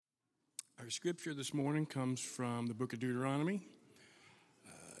Our scripture this morning comes from the book of Deuteronomy,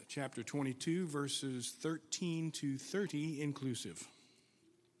 chapter 22, verses 13 to 30 inclusive.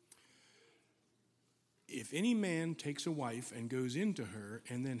 If any man takes a wife and goes into her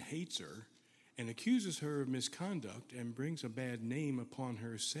and then hates her and accuses her of misconduct and brings a bad name upon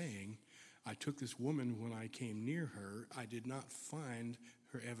her, saying, I took this woman when I came near her, I did not find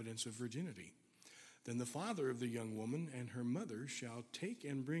her evidence of virginity. Then the father of the young woman and her mother shall take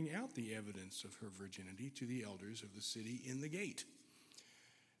and bring out the evidence of her virginity to the elders of the city in the gate.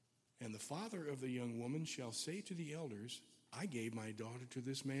 And the father of the young woman shall say to the elders, I gave my daughter to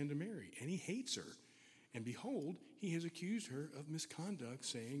this man to marry, and he hates her. And behold, he has accused her of misconduct,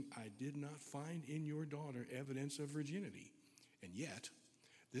 saying, I did not find in your daughter evidence of virginity. And yet,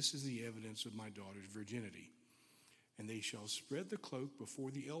 this is the evidence of my daughter's virginity. And they shall spread the cloak before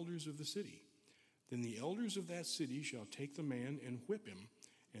the elders of the city. Then the elders of that city shall take the man and whip him,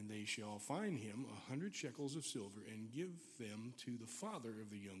 and they shall fine him 100 shekels of silver, and give them to the father of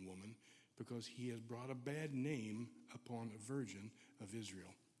the young woman, because he has brought a bad name upon a virgin of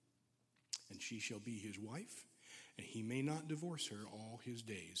Israel. And she shall be his wife, and he may not divorce her all his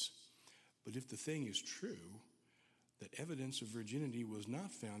days. But if the thing is true, that evidence of virginity was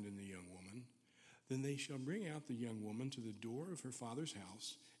not found in the young woman, then they shall bring out the young woman to the door of her father's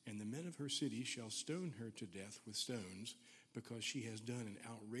house, and the men of her city shall stone her to death with stones, because she has done an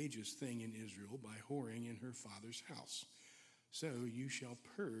outrageous thing in Israel by whoring in her father's house. So you shall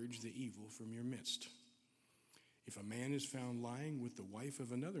purge the evil from your midst. If a man is found lying with the wife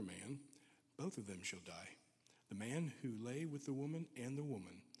of another man, both of them shall die, the man who lay with the woman and the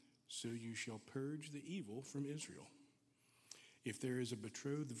woman. So you shall purge the evil from Israel. If there is a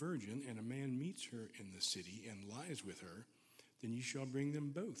betrothed virgin, and a man meets her in the city and lies with her, then you shall bring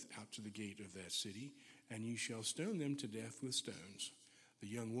them both out to the gate of that city, and you shall stone them to death with stones. The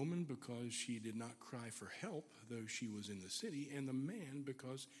young woman, because she did not cry for help, though she was in the city, and the man,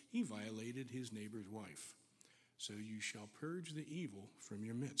 because he violated his neighbor's wife. So you shall purge the evil from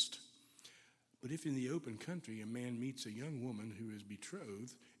your midst. But if in the open country a man meets a young woman who is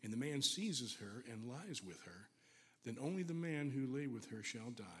betrothed, and the man seizes her and lies with her, then only the man who lay with her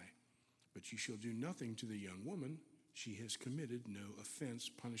shall die. But you shall do nothing to the young woman. She has committed no offense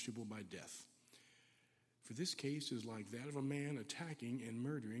punishable by death. For this case is like that of a man attacking and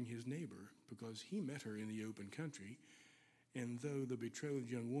murdering his neighbor, because he met her in the open country, and though the betrothed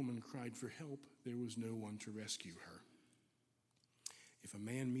young woman cried for help, there was no one to rescue her. If a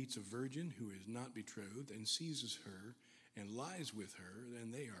man meets a virgin who is not betrothed and seizes her and lies with her,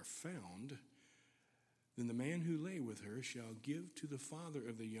 and they are found, then the man who lay with her shall give to the father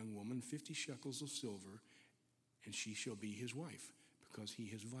of the young woman 50 shekels of silver, and she shall be his wife, because he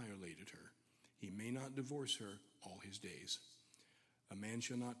has violated her. He may not divorce her all his days. A man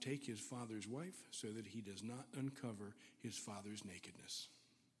shall not take his father's wife, so that he does not uncover his father's nakedness.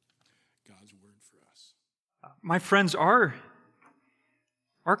 God's word for us. My friends, our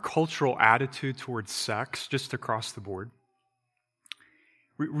cultural attitude towards sex, just across the board,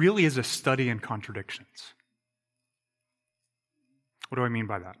 really is a study in contradictions. What do I mean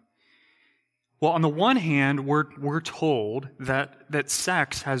by that? Well, on the one hand, we're told that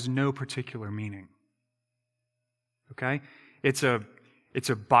sex has no particular meaning. Okay? It's a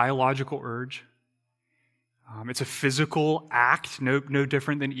biological urge. It's a physical act, no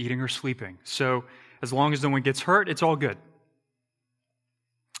different than eating or sleeping. So as long as no one gets hurt, it's all good.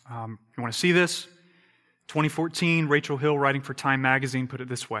 You want to see this? 2014, Rachel Hill, writing for Time magazine, put it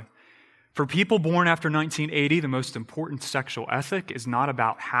this way. For people born after 1980, the most important sexual ethic is not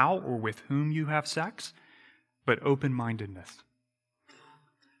about how or with whom you have sex, but open-mindedness.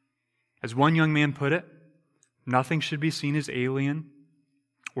 As one young man put it, nothing should be seen as alien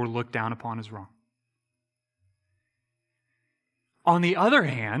or looked down upon as wrong. On the other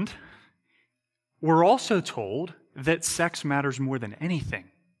hand, we're also told that sex matters more than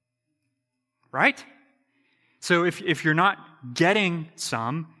anything. Right? So if you're not getting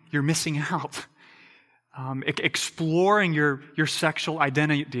some, you're missing out. Exploring your sexual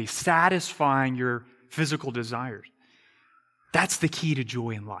identity, satisfying your physical desires. That's the key to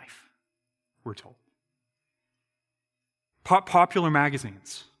joy in life, we're told. Popular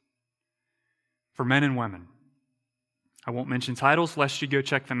magazines for men and women. I won't mention titles lest you go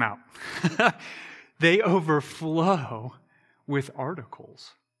check them out. They overflow with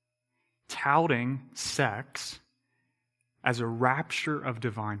articles touting sex as a rapture of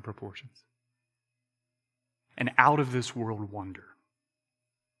divine proportions, an out-of-this-world wonder.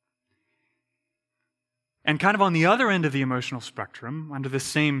 And kind of on the other end of the emotional spectrum, under the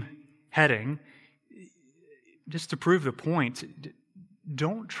same heading, just to prove the point,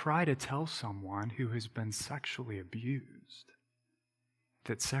 don't try to tell someone who has been sexually abused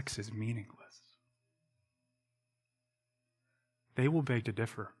that sex is meaningless. They will beg to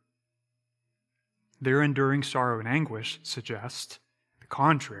differ. Their enduring sorrow and anguish suggest the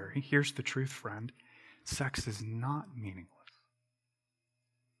contrary. Here's the truth, friend. Sex is not meaningless.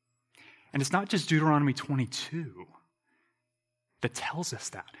 And it's not just Deuteronomy 22 that tells us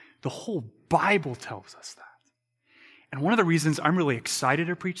that. The whole Bible tells us that. And one of the reasons I'm really excited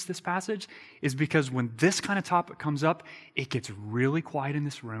to preach this passage is because when this kind of topic comes up, it gets really quiet in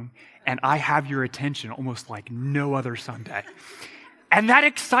this room, and I have your attention almost like no other Sunday. And that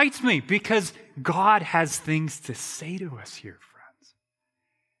excites me because God has things to say to us here, friends,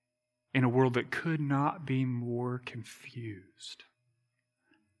 in a world that could not be more confused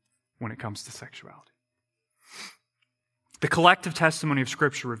when it comes to sexuality. The collective testimony of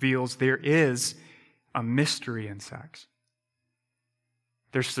Scripture reveals there is a mystery in sex.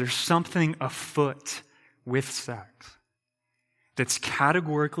 There's something afoot with sex that's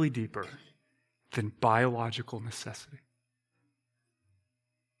categorically deeper than biological necessity.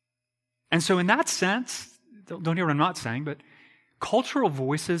 And so in that sense, don't hear what I'm not saying, but cultural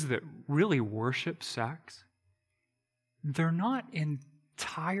voices that really worship sex, they're not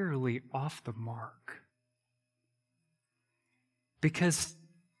entirely off the mark. Because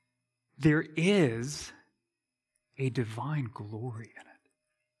there is a divine glory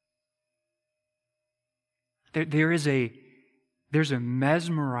in it. There's a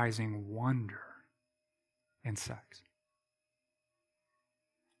mesmerizing wonder in sex.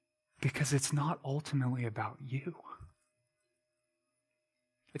 Because it's not ultimately about you.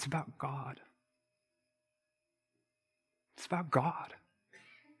 It's about God. It's about God.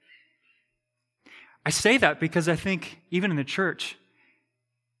 I say that because I think even in the church,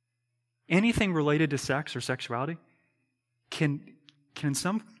 anything related to sex or sexuality can in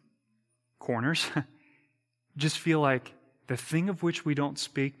some corners just feel like the thing of which we don't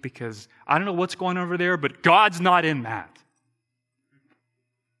speak because I don't know what's going on over there, but God's not in that.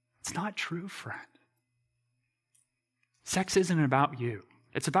 It's not true, friend. Sex isn't about you.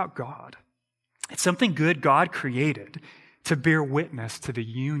 It's about God. It's something good God created to bear witness to the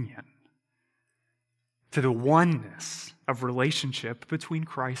union, to the oneness of relationship between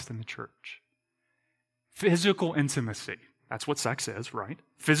Christ and the church. Physical intimacy, that's what sex is, right?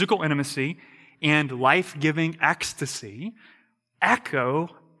 Physical intimacy and life-giving ecstasy echo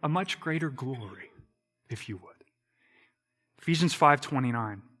a much greater glory, if you would. Ephesians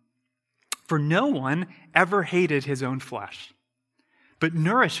 5:29. For no one ever hated his own flesh, but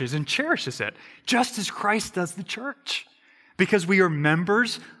nourishes and cherishes it, just as Christ does the church, because we are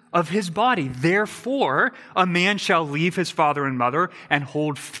members of his body. Therefore, a man shall leave his father and mother and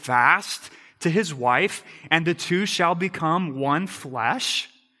hold fast to his wife, and the two shall become one flesh.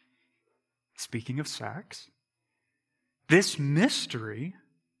 Speaking of sex, this mystery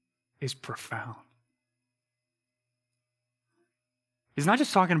is profound. He's not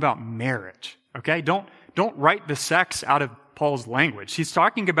just talking about marriage, okay? Don't write the sex out of Paul's language. He's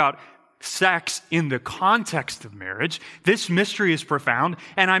talking about sex in the context of marriage. This mystery is profound,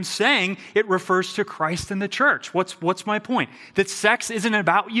 and I'm saying it refers to Christ and the church. What's my point? That sex isn't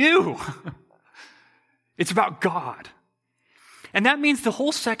about you. It's about God. And that means the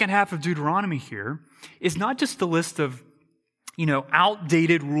whole second half of Deuteronomy here is not just a list of,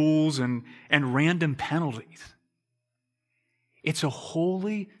 outdated rules and random penalties. It's a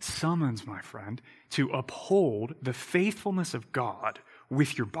holy summons, my friend, to uphold the faithfulness of God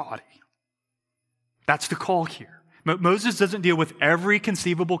with your body. That's the call here. Moses doesn't deal with every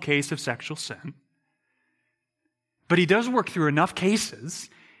conceivable case of sexual sin, but he does work through enough cases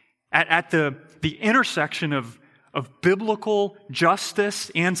at the intersection of biblical justice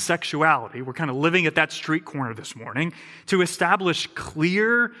and sexuality. We're kind of living at that street corner this morning to establish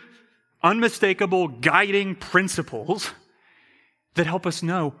clear, unmistakable, guiding principles that help us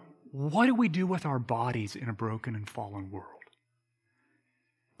know, what do we do with our bodies in a broken and fallen world?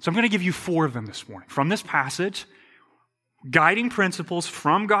 So I'm going to give you 4 of them this morning. From this passage, guiding principles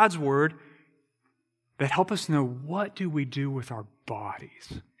from God's Word that help us know, what do we do with our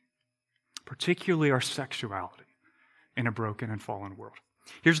bodies, particularly our sexuality, in a broken and fallen world.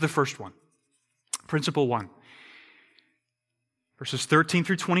 Here's the first one. Principle 1. Verses 13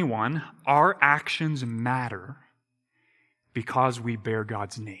 through 21, our actions matter because we bear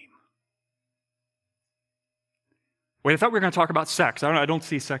God's name. Wait, I thought we were going to talk about sex. I don't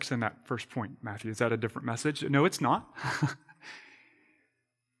see sex in that first point, Matthew. Is that a different message? No, it's not.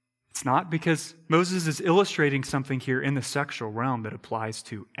 It's not, because Moses is illustrating something here in the sexual realm that applies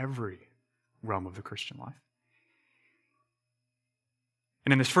to every realm of the Christian life.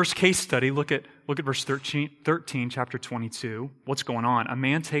 And in this first case study, look at verse 13, chapter 22. What's going on? A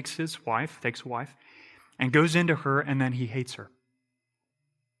man takes a wife, and goes into her, and then he hates her.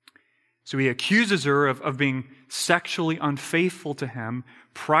 So he accuses her of being sexually unfaithful to him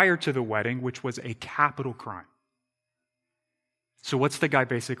prior to the wedding, which was a capital crime. So what's the guy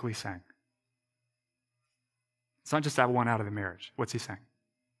basically saying? It's not just I want out of the marriage. What's he saying?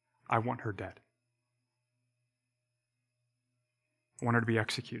 I want her dead. I want her to be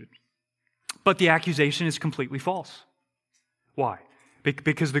executed. But the accusation is completely false. Why?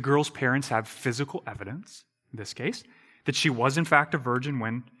 Because the girl's parents have physical evidence, in this case, that she was in fact a virgin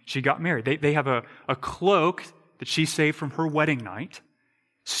when she got married. They have a cloak that she saved from her wedding night,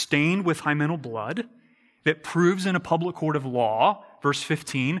 stained with hymeneal blood, that proves in a public court of law, verse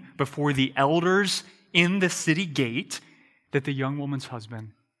 15, before the elders in the city gate, that the young woman's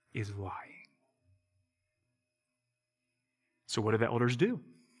husband is lying. So what do the elders do?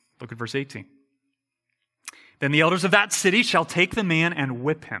 Look at verse 18. Then the elders of that city shall take the man and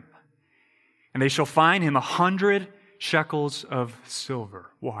whip him, and they shall fine him 100 shekels of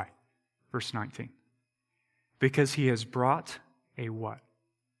silver. Why? Verse 19. Because he has brought a what?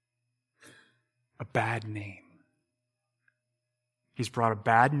 A bad name. He's brought a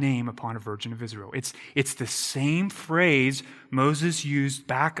bad name upon a virgin of Israel. It's the same phrase Moses used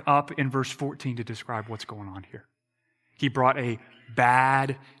back up in verse 14 to describe what's going on here. He brought a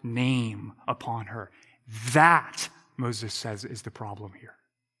bad name upon her. That, Moses says, is the problem here.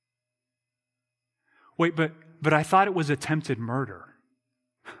 Wait, but I thought it was attempted murder.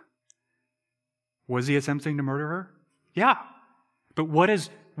 Was he attempting to murder her? Yeah. But what is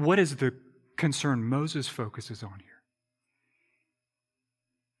the concern Moses focuses on here?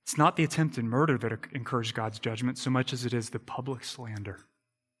 It's not the attempted murder that incurs God's judgment so much as it is the public slander.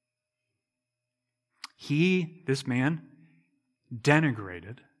 This man,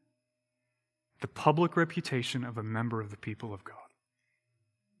 denigrated the public reputation of a member of the people of God.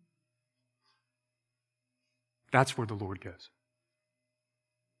 That's where the Lord goes.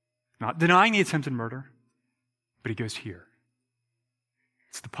 Not denying the attempted murder, but he goes here.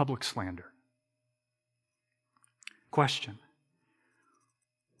 It's the public slander. Question: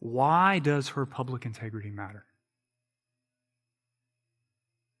 why does her public integrity matter?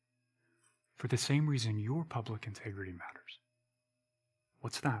 For the same reason your public integrity matters.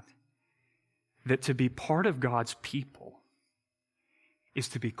 What's that? That to be part of God's people is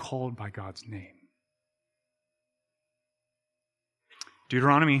to be called by God's name.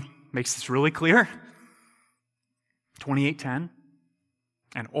 Deuteronomy makes this really clear. 28:10,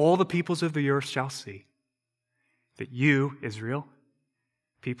 and all the peoples of the earth shall see that you, Israel,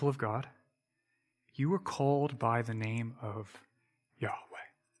 people of God, you were called by the name of Yahweh.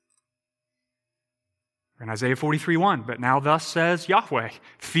 In Isaiah 43:1, but now thus says Yahweh,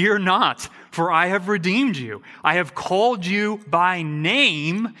 fear not, for I have redeemed you. I have called you by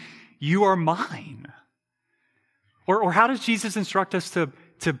name, you are mine. Or how does Jesus instruct us to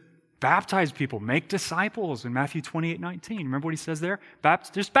baptize people, make disciples in Matthew 28:19? Remember what he says there?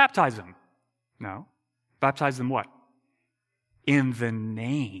 Just baptize them. No. Baptize them what? In the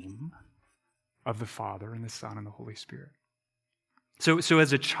name of the Father and the Son and the Holy Spirit. So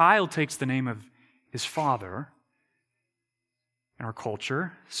as a child takes the name of his father in our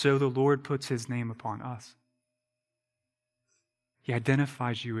culture, so the Lord puts his name upon us. He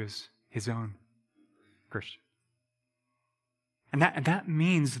identifies you as his own Christian. And that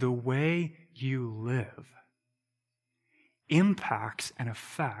means the way you live impacts and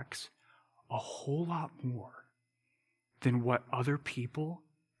affects a whole lot more than what other people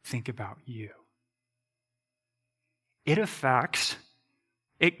think about you. It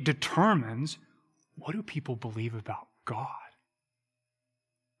determines, what do people believe about God?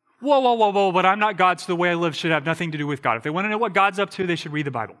 Whoa, but I'm not God, so the way I live should have nothing to do with God. If they want to know what God's up to, they should read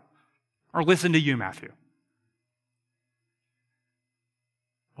the Bible. Or listen to you, Matthew.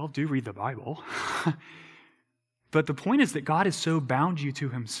 Well, do read the Bible. But the point is that God has so bound you to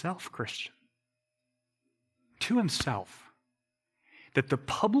himself, Christian, to himself, that the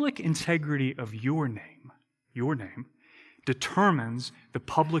public integrity of your name, determines the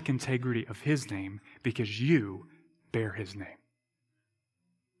public integrity of his name because you bear his name.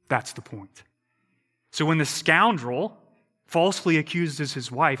 That's the point. So when the scoundrel falsely accuses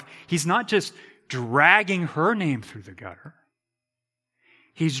his wife, he's not just dragging her name through the gutter.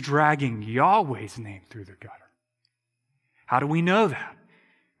 He's dragging Yahweh's name through the gutter. How do we know that?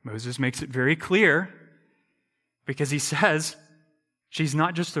 Moses makes it very clear because he says she's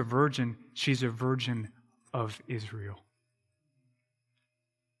not just a virgin, she's a virgin of Israel.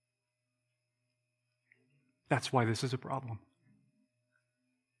 That's why this is a problem.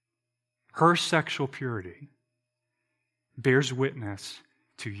 Her sexual purity bears witness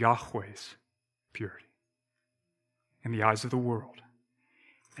to Yahweh's purity in the eyes of the world.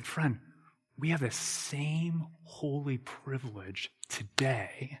 And friend, we have the same holy privilege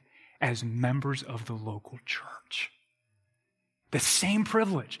today as members of the local church. The same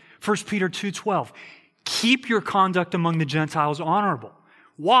privilege. 1 Peter 2:12. Keep your conduct among the Gentiles honorable.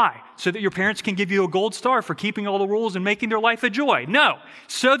 Why? So that your parents can give you a gold star for keeping all the rules and making their life a joy? No.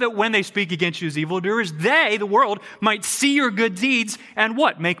 So that when they speak against you as evildoers, they, the world, might see your good deeds and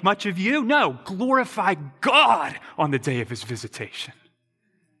what? Make much of you? No. Glorify God on the day of his visitation.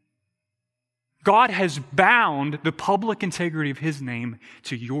 God has bound the public integrity of his name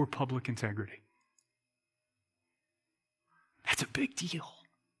to your public integrity. That's a big deal.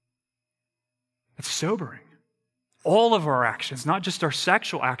 That's sobering. All of our actions, not just our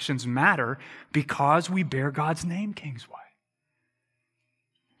sexual actions, matter because we bear God's name, Kingsway.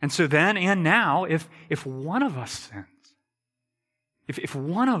 And so then and now, if one of us sins, if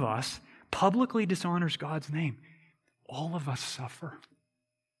one of us publicly dishonors God's name, all of us suffer.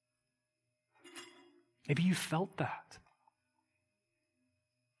 Maybe you felt that.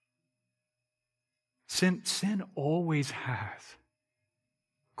 Sin always has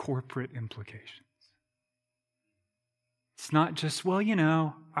corporate implications. It's not just, well,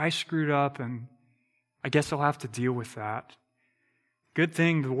 I screwed up and I guess I'll have to deal with that. Good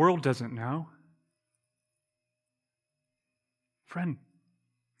thing the world doesn't know. Friend,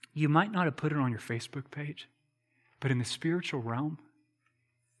 you might not have put it on your Facebook page, but in the spiritual realm,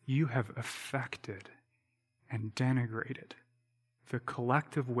 you have affected and denigrated the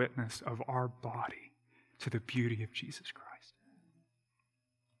collective witness of our body to the beauty of Jesus Christ.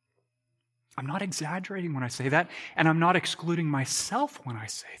 I'm not exaggerating when I say that, and I'm not excluding myself when I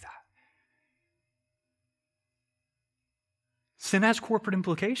say that. Sin has corporate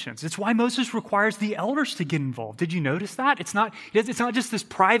implications. It's why Moses requires the elders to get involved. Did you notice that? It's not just this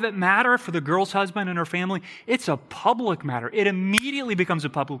private matter for the girl's husband and her family. It's a public matter. It immediately becomes a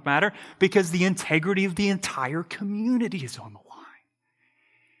public matter because the integrity of the entire community is on the line.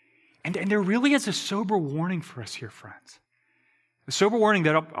 And there really is a sober warning for us here, friends. A sober warning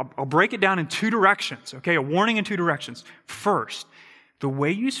that I'll break it down in two directions, okay? A warning in two directions. First, the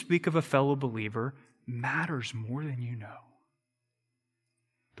way you speak of a fellow believer matters more than you know.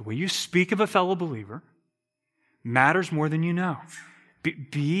 The way you speak of a fellow believer matters more than you know.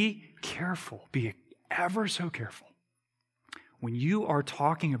 Be careful. Be ever so careful when you are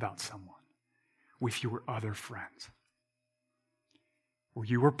talking about someone with your other friends, or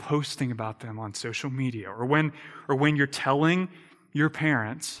you are posting about them on social media, or when you're telling your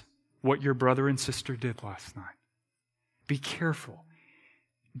parents what your brother and sister did last night. Be careful.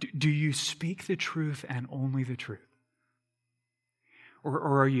 Do you speak the truth and only the truth?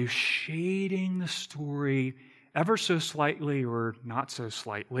 Or are you shading the story ever so slightly or not so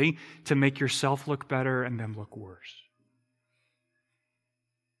slightly to make yourself look better and them look worse?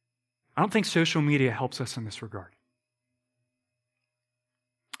 I don't think social media helps us in this regard.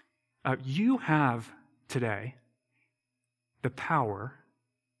 You have today the power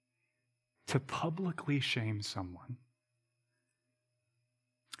to publicly shame someone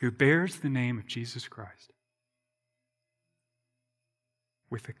who bears the name of Jesus Christ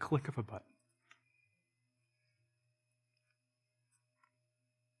with a click of a button.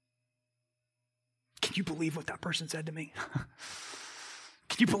 Can you believe what that person said to me?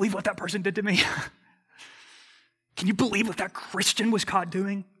 Can you believe what that person did to me? Can you believe what that Christian was caught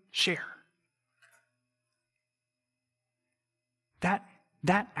doing? Share.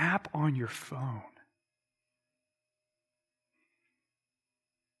 That app on your phone,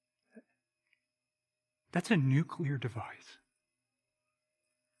 that's a nuclear device.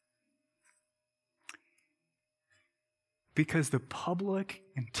 Because the public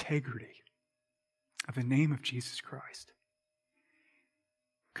integrity of the name of Jesus Christ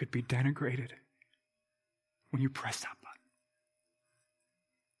could be denigrated when you press that button.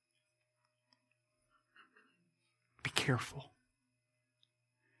 Be careful.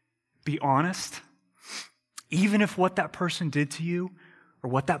 Be honest. Even if what that person did to you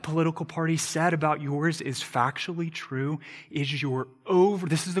or what that political party said about yours is factually true,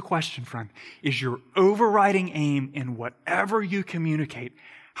 this is the question, friend, is your overriding aim in whatever you communicate,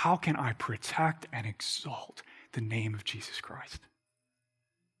 how can I protect and exalt the name of Jesus Christ?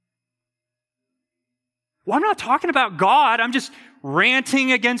 Well, I'm not talking about God. I'm just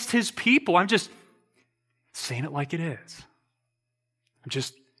ranting against his people. I'm just saying it like it is. I'm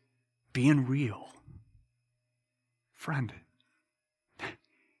just being real. Friend,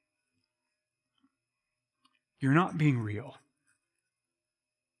 you're not being real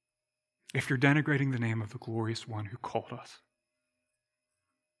if you're denigrating the name of the glorious one who called us.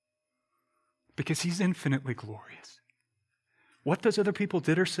 Because he's infinitely glorious. What those other people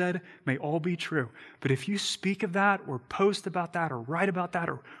did or said may all be true. But if you speak of that or post about that or write about that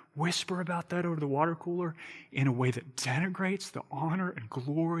or whisper about that over the water cooler in a way that denigrates the honor and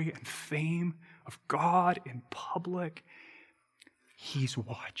glory and fame of God in public, he's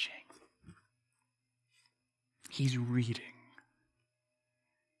watching. He's reading.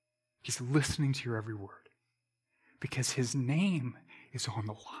 He's listening to your every word because his name is on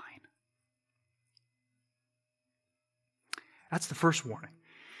the line. That's the first warning.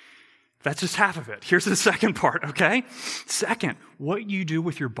 That's just half of it. Here's the second part, okay? Second, what you do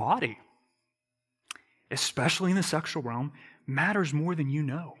with your body, especially in the sexual realm, matters more than you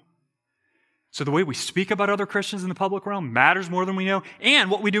know. So the way we speak about other Christians in the public realm matters more than we know,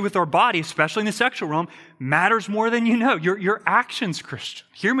 and what we do with our body, especially in the sexual realm, matters more than you know. Your actions, Christian,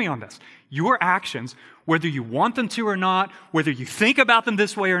 hear me on this. Your actions, whether you want them to or not, whether you think about them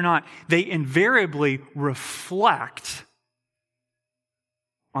this way or not, they invariably reflect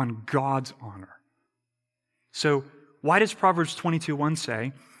on God's honor. So why does Proverbs 22:1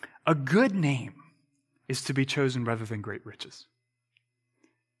 say, a good name is to be chosen rather than great riches?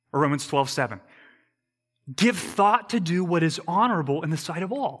 Or Romans 12:7, give thought to do what is honorable in the sight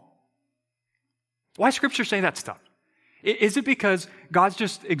of all. Why does Scripture say that stuff? Is it because God's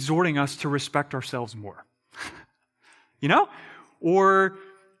just exhorting us to respect ourselves more? You know? Or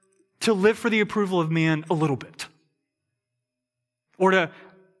to live for the approval of man a little bit? Or to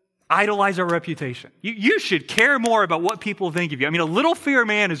idolize our reputation? You should care more about what people think of you. I mean, a little fear of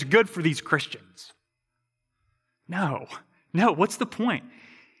man is good for these Christians. No, what's the point?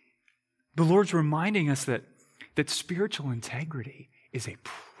 The Lord's reminding us that spiritual integrity is a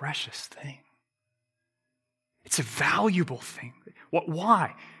precious thing. It's a valuable thing.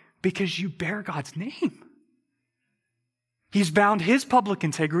 Why? Because you bear God's name. He's bound his public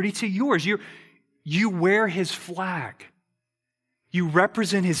integrity to yours. You wear his flag. You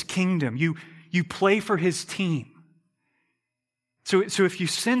represent his kingdom. You play for his team. So if you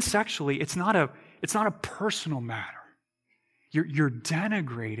sin sexually, it's not a personal matter. You're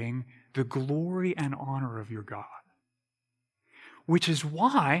denigrating the glory and honor of your God. Which is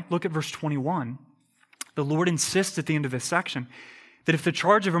why, look at verse 21, the Lord insists at the end of this section that if the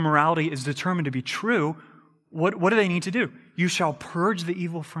charge of immorality is determined to be true, what do they need to do? You shall purge the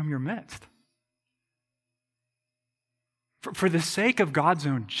evil from your midst. For the sake of God's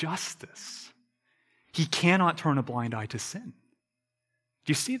own justice, he cannot turn a blind eye to sin.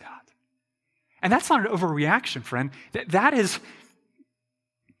 Do you see that? And that's not an overreaction, friend.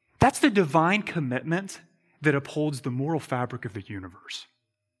 That's the divine commitment that upholds the moral fabric of the universe.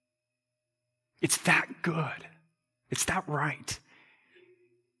 It's that good. It's that right.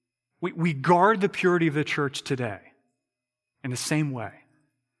 We guard the purity of the church today in the same way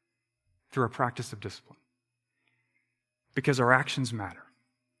through our practice of discipline. Because our actions matter.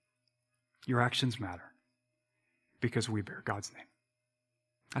 Your actions matter. Because we bear God's name.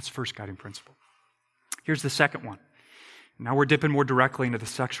 That's the first guiding principle. Here's the second one. Now we're dipping more directly into the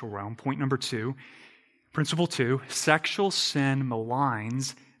sexual realm. Point number 2. Principle 2, sexual sin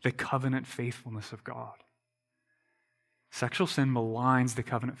maligns the covenant faithfulness of God. Sexual sin maligns the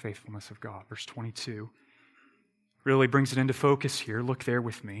covenant faithfulness of God. Verse 22 really brings it into focus here. Look there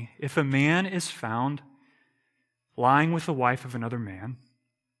with me. If a man is found lying with the wife of another man,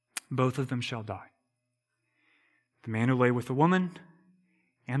 both of them shall die. The man who lay with the woman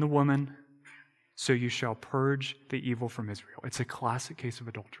and the woman, so you shall purge the evil from Israel. It's a classic case of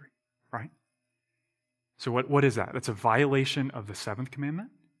adultery, right? So what is that? That's a violation of the 7th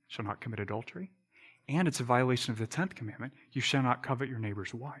commandment, shall not commit adultery. And it's a violation of the 10th commandment, you shall not covet your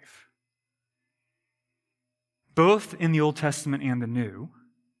neighbor's wife. Both in the Old Testament and the New,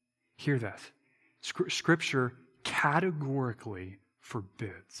 hear this, Scripture categorically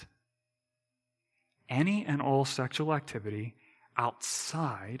forbids any and all sexual activity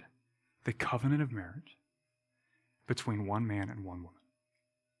outside the covenant of marriage between one man and one woman.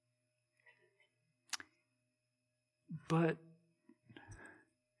 But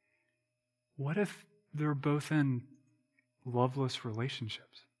what if they're both in loveless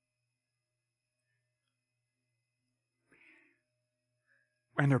relationships?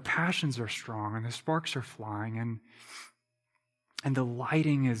 And their passions are strong, and the sparks are flying, and the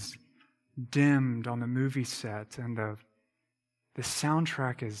lighting is dimmed on the movie set, and the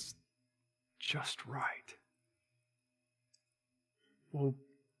soundtrack is just right. Well,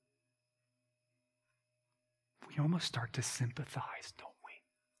 we almost start to sympathize, don't we?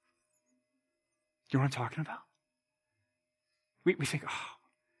 You know what I'm talking about? We think,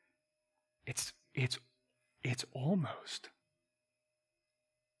 It's almost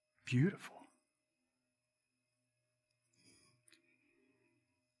beautiful.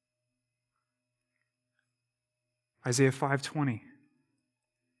 Isaiah 5:20.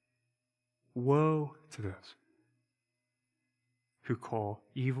 Woe to those who call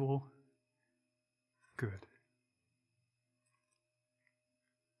evil good.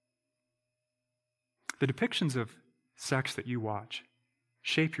 The depictions of sex that you watch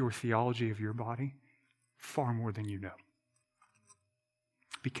shape your theology of your body far more than you know.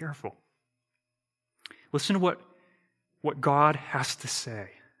 Be careful. Listen to what God has to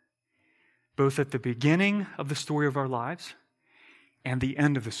say, both at the beginning of the story of our lives and the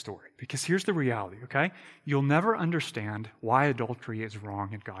end of the story. Because here's the reality, okay? You'll never understand why adultery is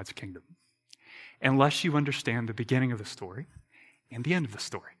wrong in God's kingdom unless you understand the beginning of the story and the end of the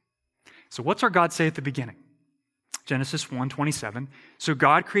story. So what's our God say at the beginning? Genesis 1:27. So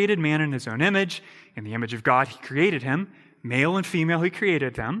God created man in his own image. In the image of God, he created him. Male and female, he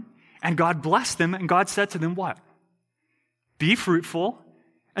created them. And God blessed them, and God said to them what? Be fruitful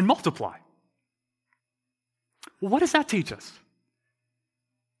and multiply. Well, what does that teach us?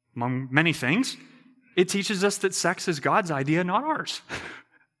 Among many things, it teaches us that sex is God's idea, not ours.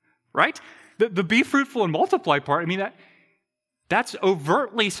 Right? The be fruitful and multiply part, that's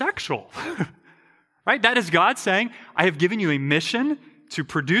overtly sexual. Right? That is God saying, I have given you a mission to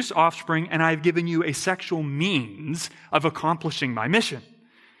produce offspring, and I have given you a sexual means of accomplishing my mission.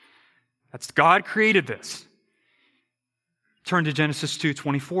 That's God created this. Turn to Genesis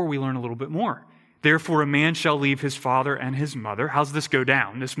 2:24, we learn a little bit more. Therefore, a man shall leave his father and his mother. How's this go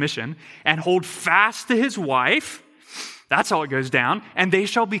down, this mission? And hold fast to his wife. That's how it goes down. And they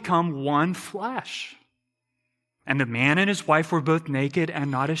shall become one flesh. And the man and his wife were both naked and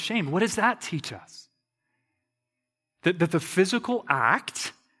not ashamed. What does that teach us? That the physical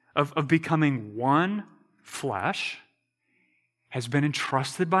act of becoming one flesh has been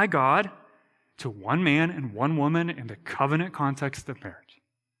entrusted by God to one man and one woman in the covenant context of marriage.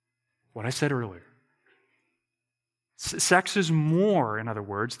 What I said earlier. Sex is more, in other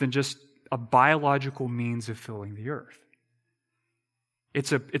words, than just a biological means of filling the earth.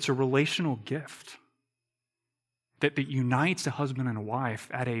 It's a relational gift that unites a husband and a wife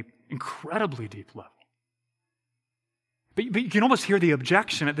at an incredibly deep level. But you can almost hear the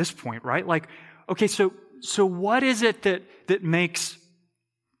objection at this point, right? Like, okay, so what is it that makes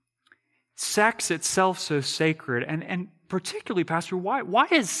sex itself so sacred? And particularly, Pastor, why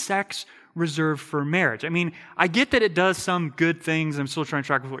is sex reserved for marriage? I get that it does some good things. I'm still trying to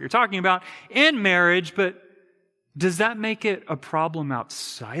track with what you're talking about in marriage, but does that make it a problem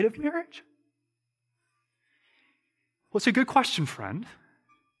outside of marriage? Well, it's a good question, friend.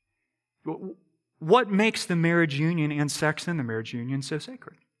 What makes the marriage union and sex in the marriage union so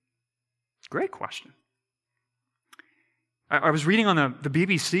sacred? Great question. I was reading on the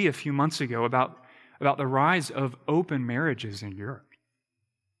BBC a few months ago about the rise of open marriages in Europe.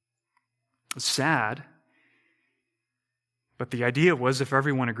 It's sad, but the idea was if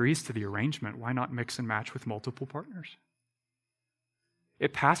everyone agrees to the arrangement, why not mix and match with multiple partners?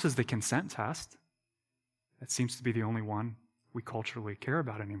 It passes the consent test. That seems to be the only one we culturally care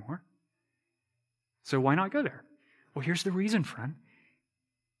about anymore. So why not go there? Well, here's the reason, friend.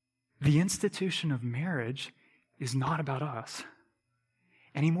 The institution of marriage is not about us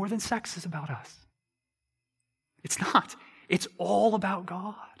any more than sex is about us. It's not. It's all about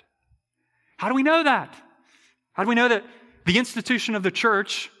God. How do we know that? How do we know that the institution of the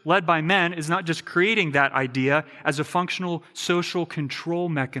church, led by men, is not just creating that idea as a functional social control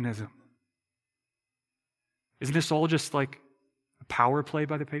mechanism? Isn't this all just like a power play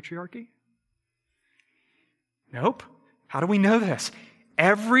by the patriarchy? Nope. How do we know this?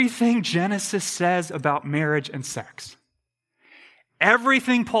 Everything Genesis says about marriage and sex,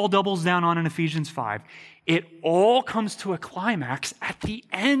 everything Paul doubles down on in Ephesians 5, it all comes to a climax at the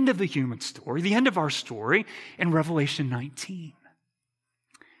end of the human story, the end of our story in Revelation 19,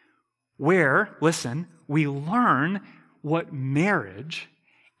 where, listen, we learn what marriage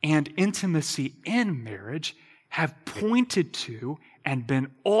and intimacy in marriage have pointed to and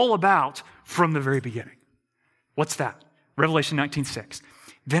been all about from the very beginning. What's that? Revelation 19:6.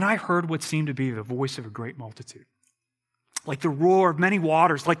 Then I heard what seemed to be the voice of a great multitude, like the roar of many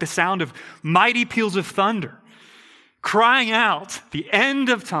waters, like the sound of mighty peals of thunder, crying out, the end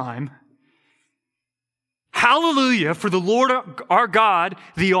of time, Hallelujah, for the Lord our God,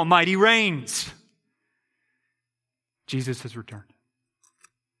 the Almighty reigns. Jesus has returned.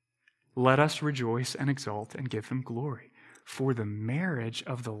 Let us rejoice and exult and give him glory, for the marriage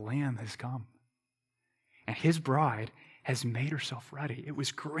of the Lamb has come, and his bride has made herself ready. It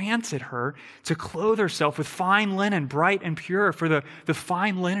was granted her to clothe herself with fine linen, bright and pure, for the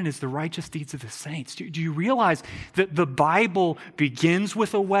fine linen is the righteous deeds of the saints. Do you realize that the Bible begins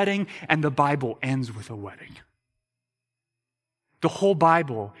with a wedding and the Bible ends with a wedding? The whole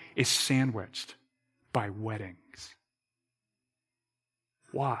Bible is sandwiched by weddings.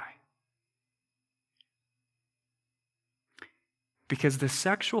 Why? Because the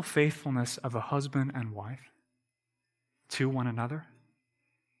sexual faithfulness of a husband and wife to one another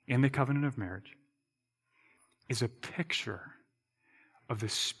in the covenant of marriage is a picture of the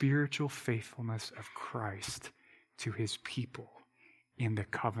spiritual faithfulness of Christ to his people in the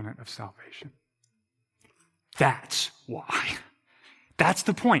covenant of salvation. That's why. That's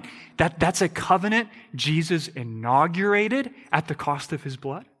the point. That's a covenant Jesus inaugurated at the cost of his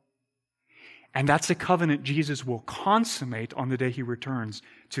blood. And that's a covenant Jesus will consummate on the day he returns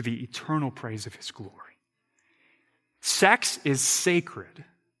to the eternal praise of his glory. Sex is sacred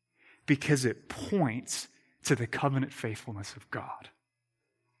because it points to the covenant faithfulness of God.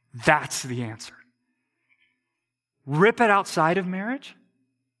 That's the answer. Rip it outside of marriage.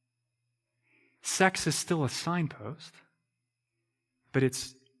 Sex is still a signpost, but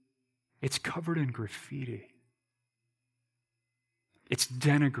it's covered in graffiti. It's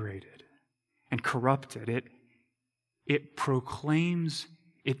denigrated and corrupted. It proclaims,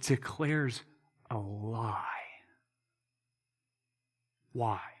 it declares a lie.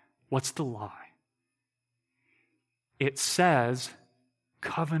 Why? What's the lie? It says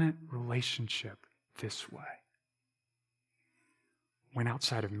covenant relationship this way. When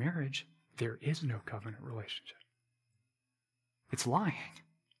outside of marriage, there is no covenant relationship. It's lying.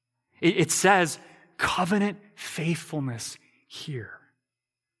 It says covenant faithfulness here.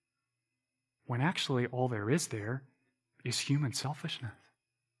 When actually all there is human selfishness.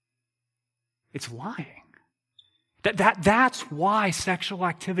 It's lying. That's why sexual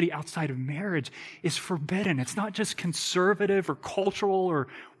activity outside of marriage is forbidden. It's not just conservative or cultural or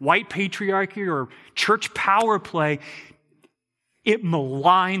white patriarchy or church power play. It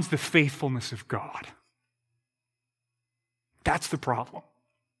maligns the faithfulness of God. That's the problem.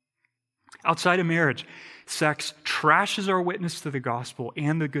 Outside of marriage, sex trashes our witness to the gospel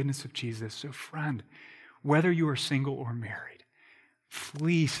and the goodness of Jesus. So friend, whether you are single or married,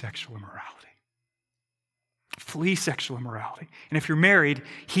 flee sexual immorality. Flee sexual immorality. And if you're married,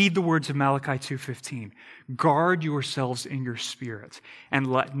 heed the words of Malachi 2:15. Guard yourselves in your spirits,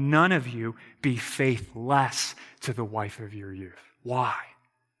 and let none of you be faithless to the wife of your youth. Why?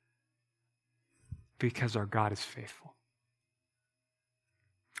 Because our God is faithful.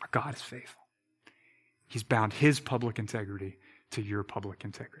 Our God is faithful. He's bound his public integrity to your public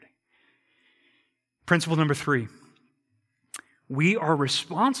integrity. Principle number 3. We are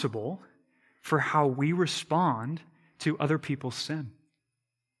responsible for how we respond to other people's sin.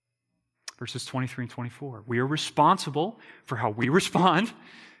 Verses 23 and 24. We are responsible for how we respond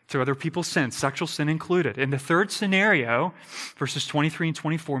to other people's sin, sexual sin included. In the third scenario, verses 23 and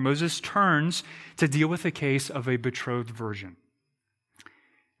 24, Moses turns to deal with the case of a betrothed virgin.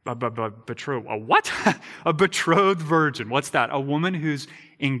 A what? A betrothed virgin. What's that? A woman who's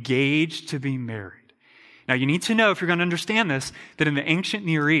engaged to be married. Now you need to know, if you're going to understand this, that in the ancient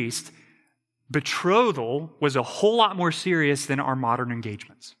Near East, betrothal was a whole lot more serious than our modern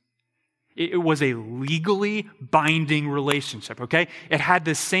engagements. It was a legally binding relationship, okay? It had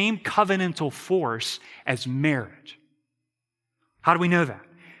the same covenantal force as marriage. How do we know that?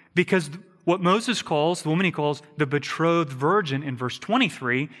 Because what Moses calls, the woman he calls the betrothed virgin in verse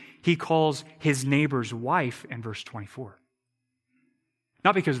 23, he calls his neighbor's wife in verse 24.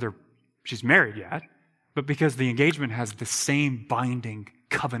 Not because she's married yet, but because the engagement has the same binding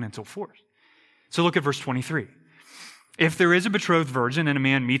covenantal force. So look at verse 23. If there is a betrothed virgin and a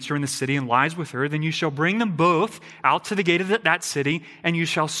man meets her in the city and lies with her, then you shall bring them both out to the gate of that city, and you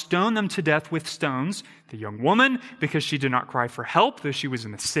shall stone them to death with stones, the young woman because she did not cry for help, though she was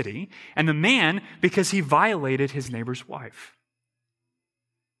in the city, and the man because he violated his neighbor's wife.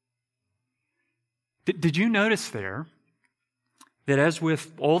 Did you notice there that as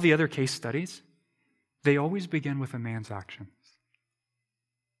with all the other case studies, they always begin with a man's actions?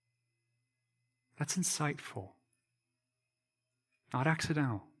 That's insightful. Not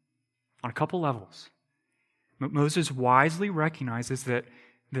accidental. On a couple levels. But Moses wisely recognizes that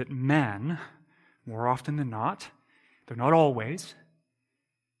men, more often than not, though not always,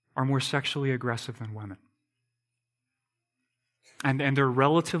 are more sexually aggressive than women. And their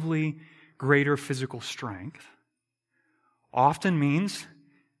relatively greater physical strength often means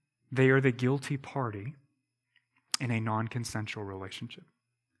they are the guilty party in a non-consensual relationship.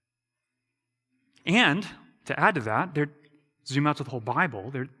 And, to add to that, zoom out to the whole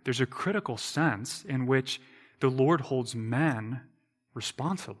Bible, there's a critical sense in which the Lord holds men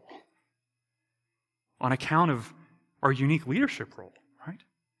responsible on account of our unique leadership role, right?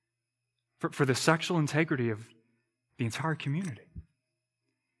 For the sexual integrity of the entire community.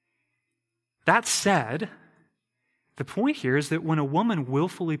 That said, the point here is that when a woman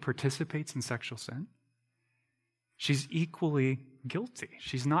willfully participates in sexual sin, she's equally guilty.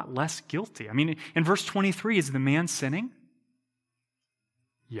 She's not less guilty. I mean, in verse 23, is the man sinning?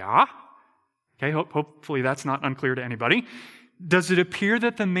 Yeah. Okay, hopefully that's not unclear to anybody. Does it appear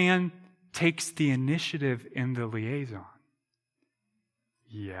that the man takes the initiative in the liaison?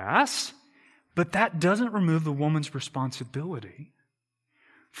 Yes, but that doesn't remove the woman's responsibility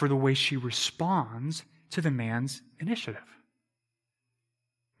for the way she responds to the man's initiative.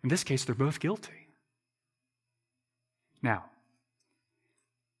 In this case, they're both guilty. Now,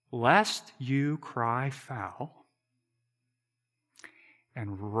 lest you cry foul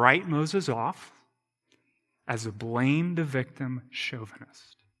and write Moses off as a blame the victim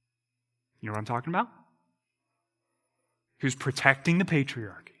chauvinist. You know what I'm talking about? Who's protecting the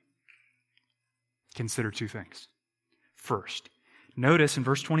patriarchy. Consider two things. First, notice in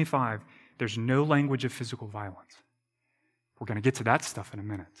verse 25, there's no language of physical violence. We're going to get to that stuff in a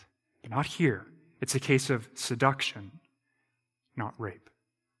minute. But not here. It's a case of seduction, not rape.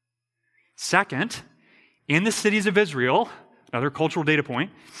 Second, in the cities of Israel, another cultural data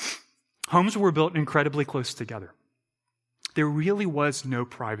point, homes were built incredibly close together. There really was no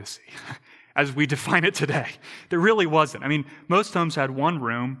privacy, as we define it today. There really wasn't. I mean, most homes had one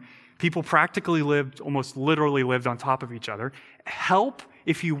room. People practically almost literally lived on top of each other. Help,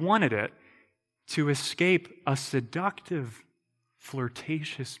 if you wanted it, to escape a seductive,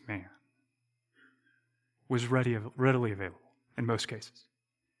 flirtatious man was readily available in most cases.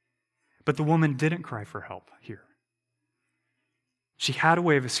 But the woman didn't cry for help here. She had a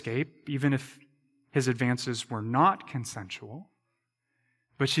way of escape, even if his advances were not consensual,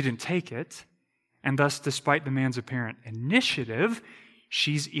 but she didn't take it, and thus, despite the man's apparent initiative,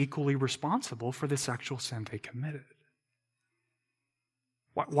 she's equally responsible for the sexual sin they committed.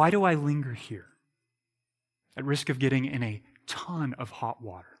 Why do I linger here? At risk of getting in a ton of hot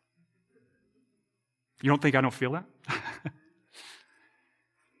water. You don't think I don't feel that?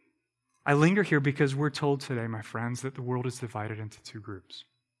 I linger here because we're told today, my friends, that the world is divided into two groups.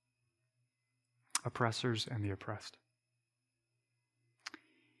 Oppressors and the oppressed.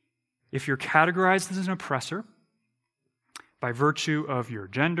 If you're categorized as an oppressor by virtue of your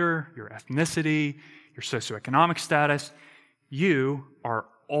gender, your ethnicity, your socioeconomic status, you are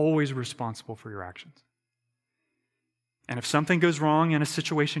always responsible for your actions. And if something goes wrong in a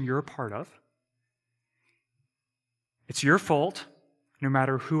situation you're a part of, it's your fault no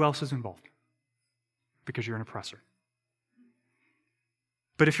matter who else is involved, because you're an oppressor.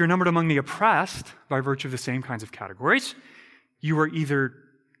 But if you're numbered among the oppressed by virtue of the same kinds of categories, you are either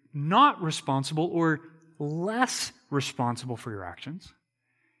not responsible or less responsible for your actions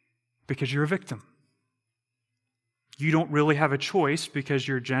because you're a victim. You don't really have a choice because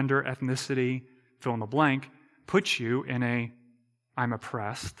your gender, ethnicity, fill in the blank, puts you in a, I'm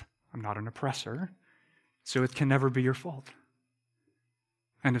oppressed, I'm not an oppressor, so it can never be your fault.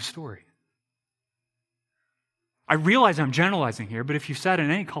 End of story. I realize I'm generalizing here, but if you've sat in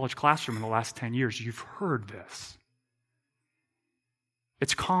any college classroom in the last 10 years, you've heard this.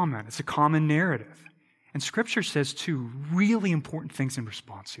 It's common. It's a common narrative. And Scripture says two really important things in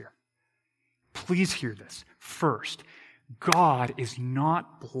response here. Please hear this. First, God is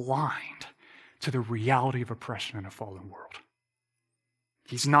not blind to the reality of oppression in a fallen world.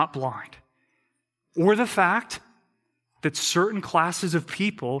 He's not blind. Or the fact that certain classes of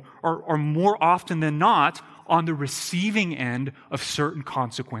people are more often than not on the receiving end of certain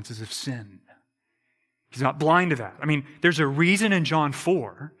consequences of sin. He's not blind to that. I mean, there's a reason in John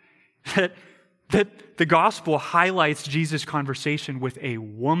 4 that the gospel highlights Jesus' conversation with a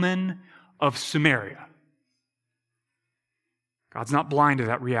woman of Samaria. God's not blind to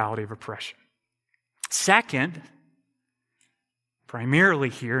that reality of oppression. Second, primarily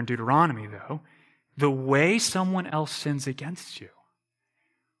here in Deuteronomy, though, the way someone else sins against you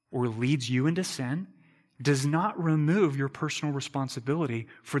or leads you into sin does not remove your personal responsibility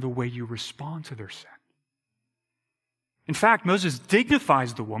for the way you respond to their sin. In fact, Moses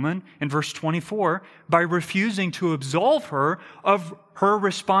dignifies the woman in verse 24 by refusing to absolve her of her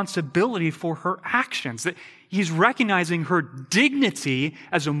responsibility for her actions. That he's recognizing her dignity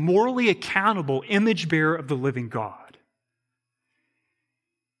as a morally accountable image bearer of the living God.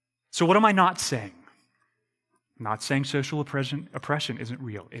 So what am I not saying? I'm not saying social oppression isn't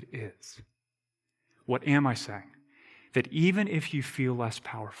real. It is. What am I saying? that even if you feel less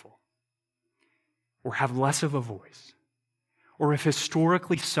powerful, or have less of a voice, or have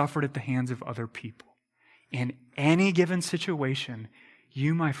historically suffered at the hands of other people, in any given situation,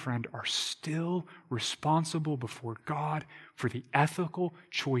 you, my friend, are still responsible before God for the ethical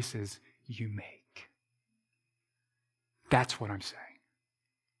choices you make. That's what I'm saying.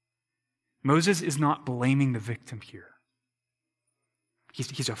 Moses is not blaming the victim here.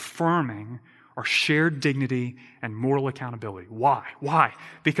 He's affirming our shared dignity and moral accountability. Why? Why?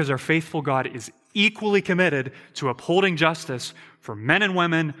 Because our faithful God is equally committed to upholding justice for men and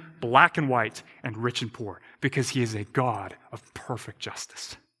women, black and white, and rich and poor, because he is a God of perfect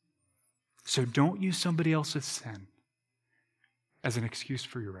justice. So don't use somebody else's sin as an excuse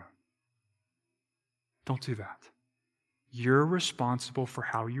for your own. Don't do that. You're responsible for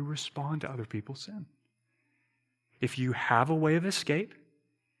how you respond to other people's sin. If you have a way of escape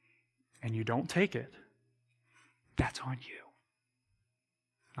and you don't take it, that's on you,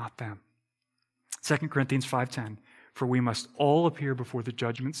 not them. 2 Corinthians 5:10, for we must all appear before the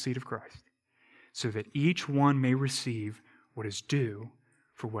judgment seat of Christ, so that each one may receive what is due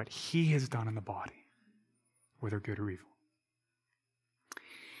for what he has done in the body, whether good or evil.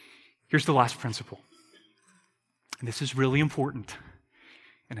 Here's the last principle. And this is really important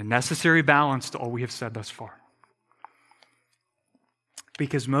and a necessary balance to all we have said thus far.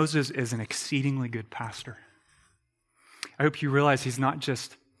 Because Moses is an exceedingly good pastor. I hope you realize he's not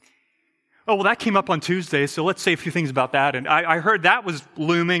just, oh, well, that came up on Tuesday, so let's say a few things about that. And I heard that was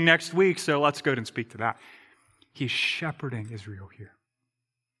looming next week, so let's go ahead and speak to that. He's shepherding Israel here.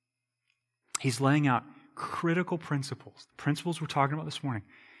 He's laying out critical principles, the principles we're talking about this morning,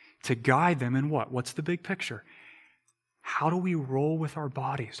 to guide them in what? What's the big picture? How do we roll with our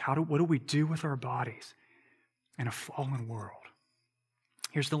bodies? What do we do with our bodies in a fallen world?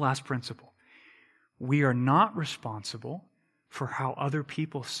 Here's the last principle. We are not responsible for how other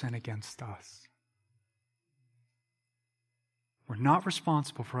people sin against us. We're not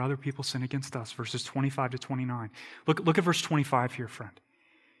responsible for other people sin against us. Verses 25 to 29. Look at verse 25 here, friend.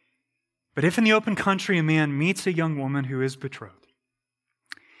 But if in the open country a man meets a young woman who is betrothed,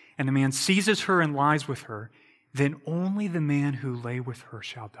 and the man seizes her and lies with her, then only the man who lay with her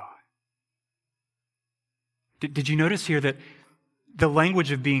shall die. Did you notice here that the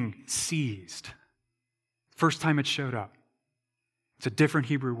language of being seized, first time it showed up, it's a different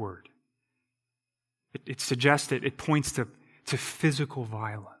Hebrew word. It suggests it points to physical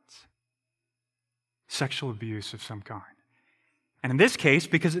violence, sexual abuse of some kind. And in this case,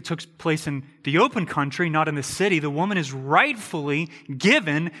 because it took place in the open country, not in the city, the woman is rightfully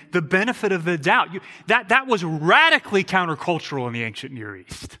given the benefit of the doubt. That was radically countercultural in the ancient Near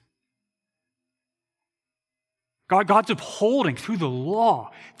East. God's upholding through the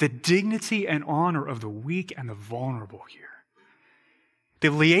law the dignity and honor of the weak and the vulnerable here.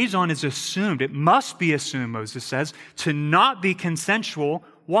 The liaison is assumed, it must be assumed, Moses says, to not be consensual.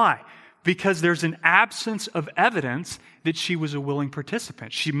 Why? Because there's an absence of evidence that she was a willing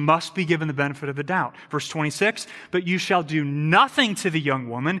participant. She must be given the benefit of the doubt. Verse 26, but you shall do nothing to the young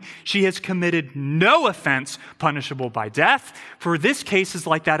woman. She has committed no offense punishable by death, for this case is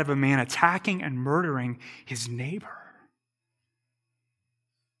like that of a man attacking and murdering his neighbor.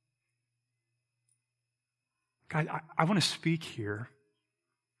 Guys, I want to speak here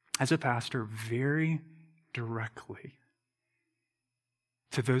as a pastor very directly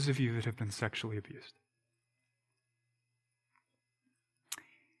to those of you that have been sexually abused.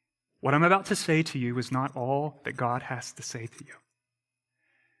 What I'm about to say to you is not all that God has to say to you.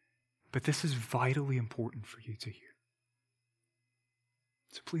 But this is vitally important for you to hear.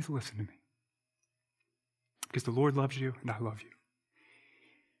 So please listen to me. Because the Lord loves you and I love you.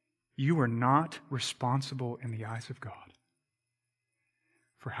 You are not responsible in the eyes of God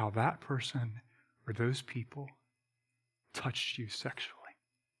for how that person or those people touched you sexually.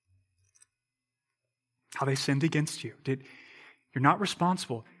 How they sinned against you. You're not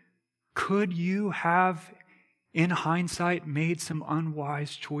responsible. Could you have, in hindsight, made some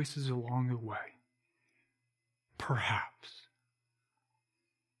unwise choices along the way? Perhaps.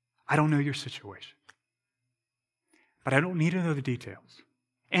 I don't know your situation. But I don't need to know the details,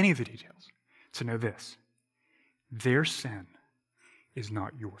 any of the details, to know this. Their sin is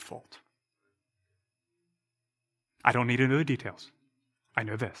not your fault. I don't need to know the details. I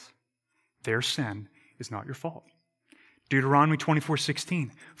know this. Their sin is not your fault. Deuteronomy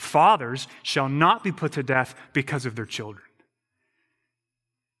 24:16, fathers shall not be put to death because of their children.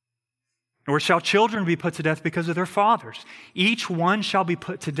 Nor shall children be put to death because of their fathers. Each one shall be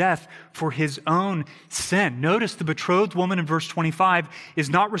put to death for his own sin. Notice the betrothed woman in verse 25 is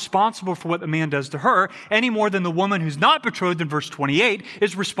not responsible for what the man does to her any more than the woman who's not betrothed in verse 28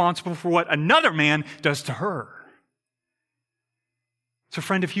 is responsible for what another man does to her. So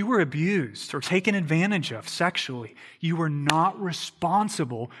friend, if you were abused or taken advantage of sexually, you were not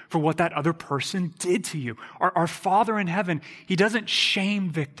responsible for what that other person did to you. Our Father in heaven, He doesn't shame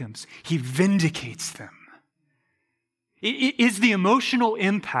victims. He vindicates them. Is the emotional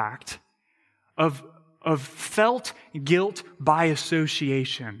impact of felt guilt by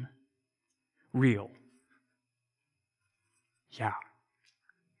association real? Yeah,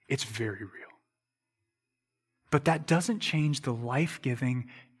 it's very real. But that doesn't change the life-giving,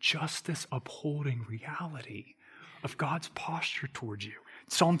 justice-upholding reality of God's posture towards you.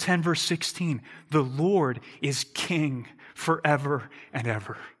 Psalm 10, verse 16, the Lord is king forever and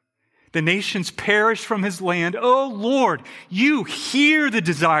ever. The nations perish from his land. Oh Lord, you hear the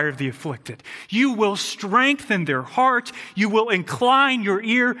desire of the afflicted. You will strengthen their heart. You will incline your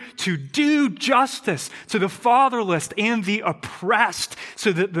ear to do justice to the fatherless and the oppressed,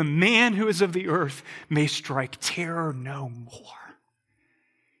 so that the man who is of the earth may strike terror no more.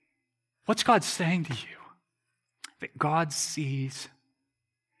 What's God saying to you? That God sees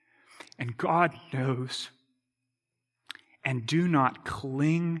and God knows, and do not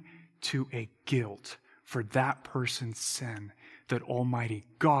cling to a guilt for that person's sin that Almighty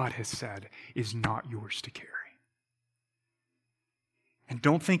God has said is not yours to carry. And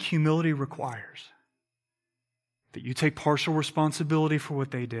don't think humility requires that you take partial responsibility for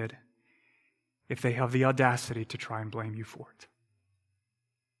what they did if they have the audacity to try and blame you for it.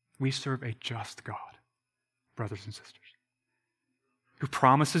 We serve a just God, brothers and sisters, who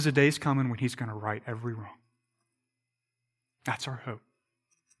promises a day's coming when He's going to right every wrong. That's our hope.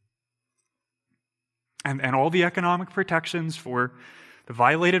 And all the economic protections for the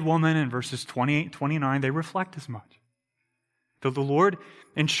violated woman in verses 28, 29, they reflect as much. Though the Lord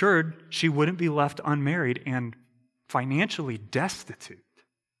ensured she wouldn't be left unmarried and financially destitute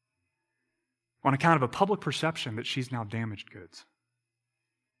on account of a public perception that she's now damaged goods.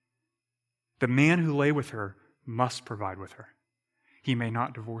 The man who lay with her must provide with her. He may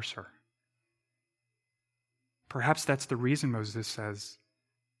not divorce her. Perhaps that's the reason Moses says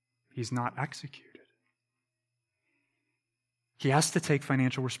he's not executed. He has to take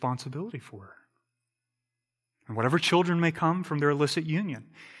financial responsibility for her. And whatever children may come from their illicit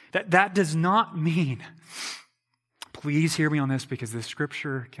union. That does not mean, please hear me on this, because this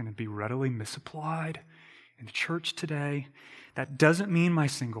scripture can be readily misapplied in the church today. That doesn't mean, my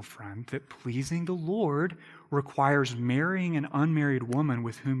single friend, that pleasing the Lord requires marrying an unmarried woman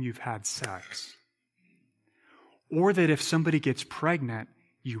with whom you've had sex. Or that if somebody gets pregnant,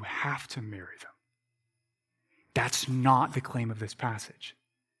 you have to marry them. That's not the claim of this passage.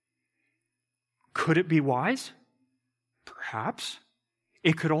 Could it be wise? Perhaps.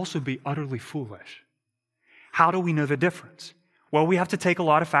 It could also be utterly foolish. How do we know the difference? Well, we have to take a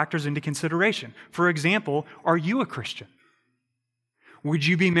lot of factors into consideration. For example, are you a Christian? Would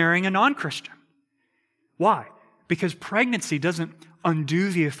you be marrying a non-Christian? Why? Because pregnancy doesn't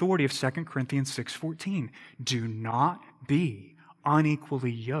undo the authority of 2 Corinthians 6:14. Do not be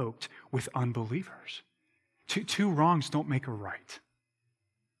unequally yoked with unbelievers. Two wrongs don't make a right.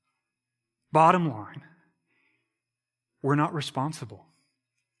 Bottom line, we're not responsible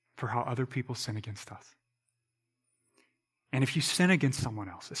for how other people sin against us. And if you sin against someone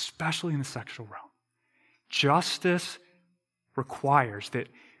else, especially in the sexual realm, justice requires that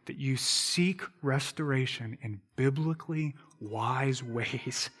you seek restoration in biblically wise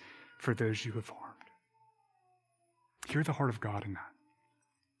ways for those you have harmed. Hear the heart of God in that.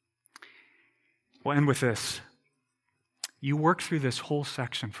 We'll end with this. You work through this whole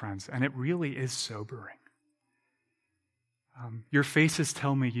section, friends, and it really is sobering. Your faces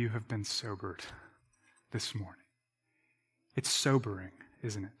tell me you have been sobered this morning. It's sobering,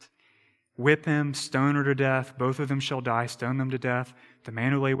 isn't it? Whip him, stone her to death. Both of them shall die. Stone them to death. The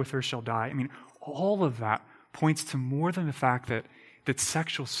man who lay with her shall die. I mean, all of that points to more than the fact that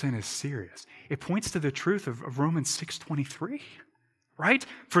sexual sin is serious. It points to the truth of Romans 6:23. Right?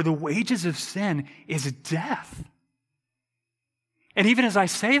 For the wages of sin is death. And even as I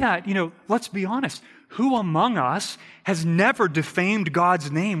say that, let's be honest. Who among us has never defamed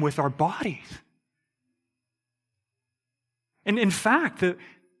God's name with our bodies? And in fact,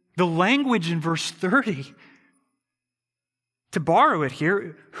 the language in verse 30, to borrow it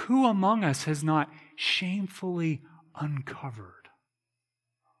here, who among us has not shamefully uncovered,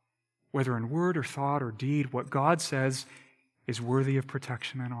 whether in word or thought or deed, what God says is worthy of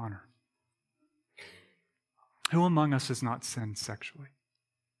protection and honor? Who among us has not sinned sexually?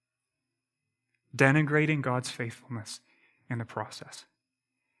 Denigrating God's faithfulness in the process.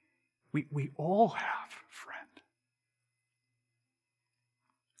 We all have, friend.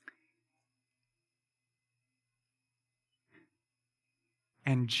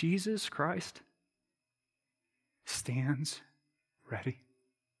 And Jesus Christ stands ready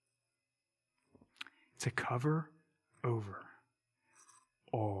to cover over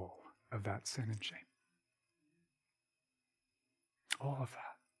all of that sin and shame. All of that.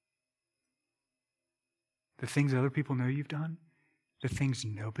 The things other people know you've done, the things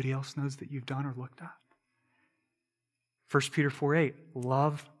nobody else knows that you've done or looked at. 1 Peter 4:8,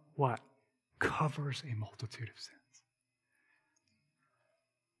 love what? Covers a multitude of sins.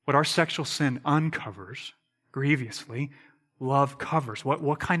 What our sexual sin uncovers grievously, love covers.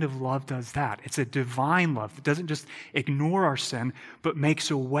 What kind of love does that? It's a divine love. It doesn't just ignore our sin, but makes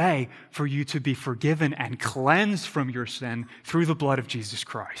a way for you to be forgiven and cleansed from your sin through the blood of Jesus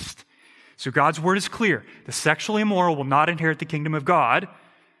Christ. So God's word is clear. The sexually immoral will not inherit the kingdom of God,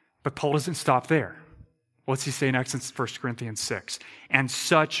 but Paul doesn't stop there. What's he say next in 1 Corinthians 6? And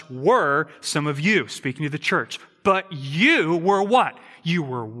such were some of you, speaking to the church. But you were what? You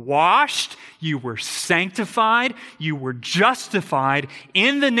were washed, you were sanctified, you were justified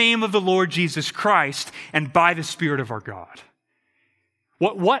in the name of the Lord Jesus Christ and by the Spirit of our God.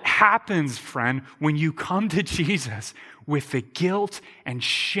 What happens, friend, when you come to Jesus with the guilt and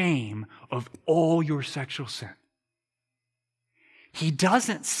shame of all your sexual sin? He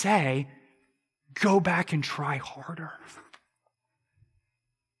doesn't say, go back and try harder.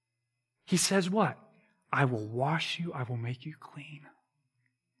 He says what? I will wash you, I will make you clean.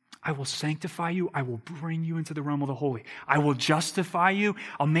 I will sanctify you. I will bring you into the realm of the holy. I will justify you.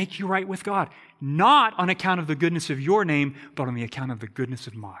 I'll make you right with God. Not on account of the goodness of your name, but on the account of the goodness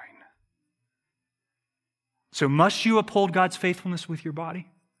of mine. So must you uphold God's faithfulness with your body?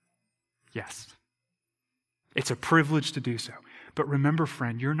 Yes. It's a privilege to do so. But remember,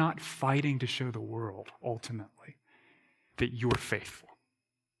 friend, you're not fighting to show the world, ultimately, that you're faithful.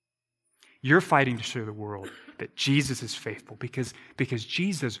 You're fighting to show the world that Jesus is faithful because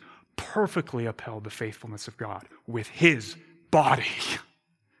Jesus perfectly upheld the faithfulness of God with his body.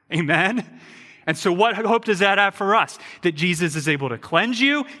 Amen? And so what hope does that have for us? That Jesus is able to cleanse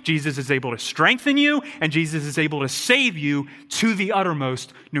you, Jesus is able to strengthen you, and Jesus is able to save you to the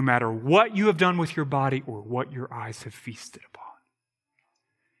uttermost, no matter what you have done with your body or what your eyes have feasted upon.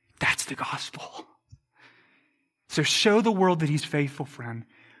 That's the gospel. So show the world that he's faithful, friend,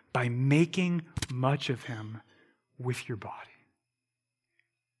 by making much of him with your body.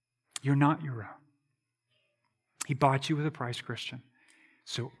 You're not your own. He bought you with a price, Christian.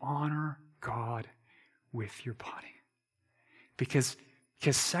 So honor God with your body. Because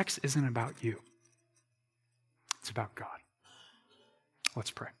sex isn't about you. It's about God.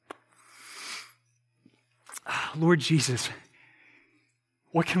 Let's pray. Lord Jesus,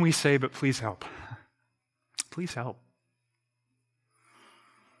 what can we say but please help? Please help.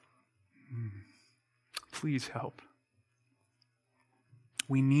 Please help.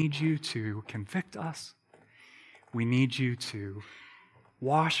 We need you to convict us. We need you to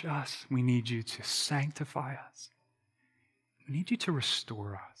wash us. We need you to sanctify us. We need you to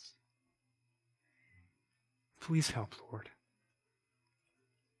restore us. Please help, Lord.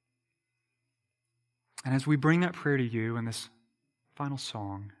 And as we bring that prayer to you in this final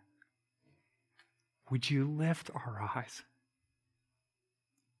song, would you lift our eyes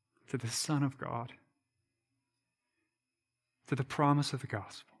to the Son of God, to the promise of the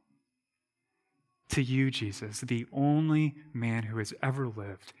gospel, to you, Jesus, the only man who has ever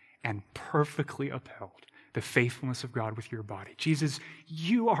lived and perfectly upheld the faithfulness of God with your body. Jesus,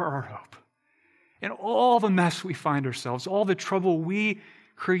 you are our hope. In all the mess we find ourselves, all the trouble we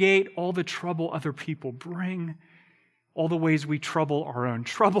create, all the trouble other people bring, all the ways we trouble our own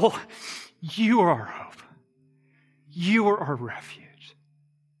trouble, you are our hope. You are our refuge.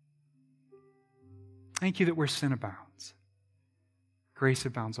 Thank you that where sin abounds, grace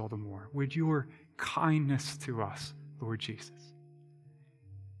abounds all the more. Would your kindness to us, Lord Jesus,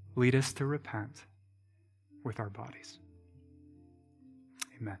 lead us to repent with our bodies.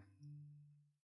 Amen.